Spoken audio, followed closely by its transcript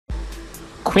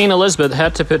Queen Elizabeth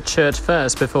had to put church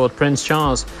first before Prince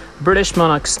Charles. British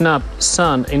monarch snubbed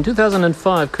son. In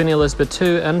 2005, Queen Elizabeth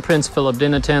II and Prince Philip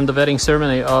didn't attend the wedding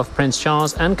ceremony of Prince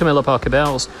Charles and Camilla Parker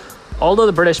Bowles. Although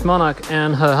the British monarch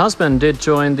and her husband did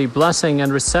join the blessing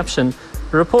and reception,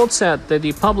 the report said that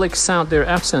the public saw their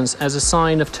absence as a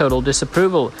sign of total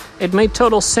disapproval. It made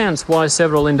total sense why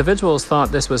several individuals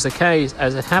thought this was the case.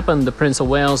 As it happened, the Prince of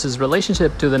Wales's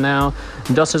relationship to the now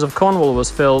Duchess of Cornwall was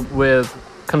filled with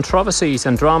controversies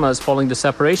and dramas following the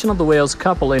separation of the Wales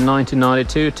couple in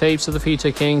 1992. Tapes of the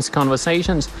future king's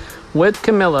conversations with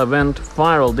Camilla went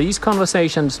viral. These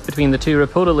conversations between the two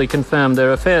reportedly confirmed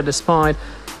their affair despite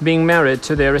being married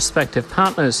to their respective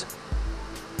partners,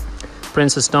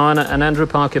 Princess Diana and Andrew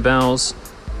Parker Bowles.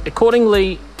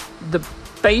 Accordingly, the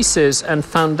basis and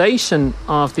foundation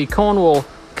of the Cornwall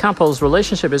couple's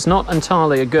relationship is not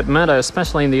entirely a good matter,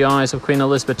 especially in the eyes of Queen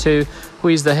Elizabeth II, who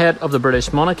is the head of the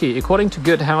British monarchy. According to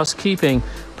Good Housekeeping,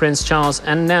 Prince Charles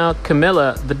and now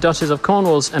Camilla, the Duchess of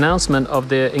Cornwall's announcement of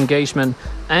their engagement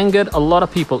angered a lot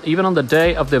of people. Even on the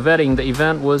day of the wedding, the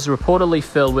event was reportedly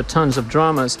filled with tons of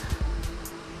dramas.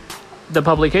 The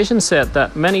publication said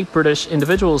that many British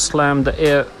individuals slammed the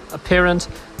heir apparent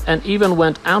and even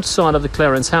went outside of the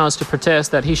Clarence house to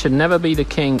protest that he should never be the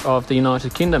king of the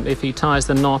United Kingdom if he ties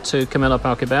the knot to Camilla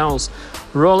Parker Bowles.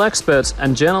 Royal experts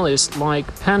and journalists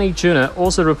like Penny Junor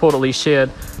also reportedly shared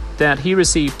that he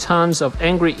received tons of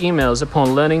angry emails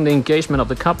upon learning the engagement of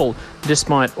the couple.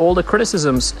 Despite all the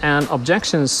criticisms and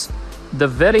objections, the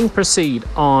wedding proceeded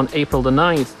on April the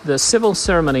 9th. The civil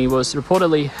ceremony was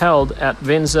reportedly held at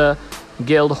Windsor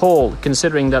Guildhall.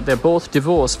 Considering that they're both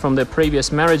divorced from their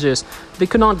previous marriages, they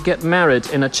could not get married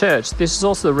in a church. This is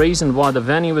also the reason why the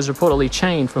venue was reportedly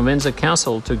changed from Windsor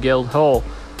Castle to Guildhall.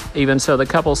 Even so, the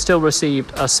couple still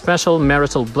received a special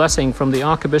marital blessing from the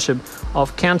Archbishop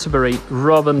of Canterbury,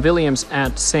 Robin Williams,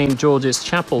 at St. George's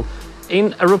Chapel.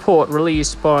 In a report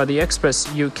released by the Express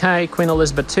UK, Queen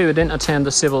Elizabeth II didn't attend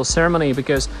the civil ceremony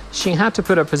because she had to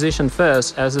put her position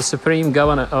first as the supreme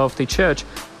governor of the church.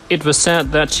 It was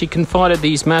said that she confided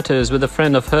these matters with a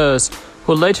friend of hers,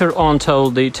 who later on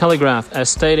told the Telegraph. As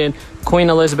stated, Queen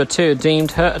Elizabeth II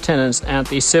deemed her attendance at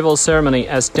the civil ceremony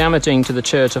as damaging to the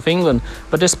Church of England.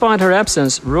 But despite her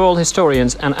absence, royal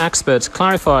historians and experts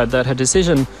clarified that her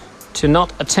decision to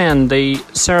not attend the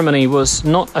ceremony was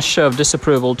not a show of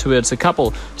disapproval towards the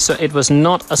couple, so it was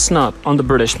not a snub on the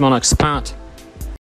British monarch's part.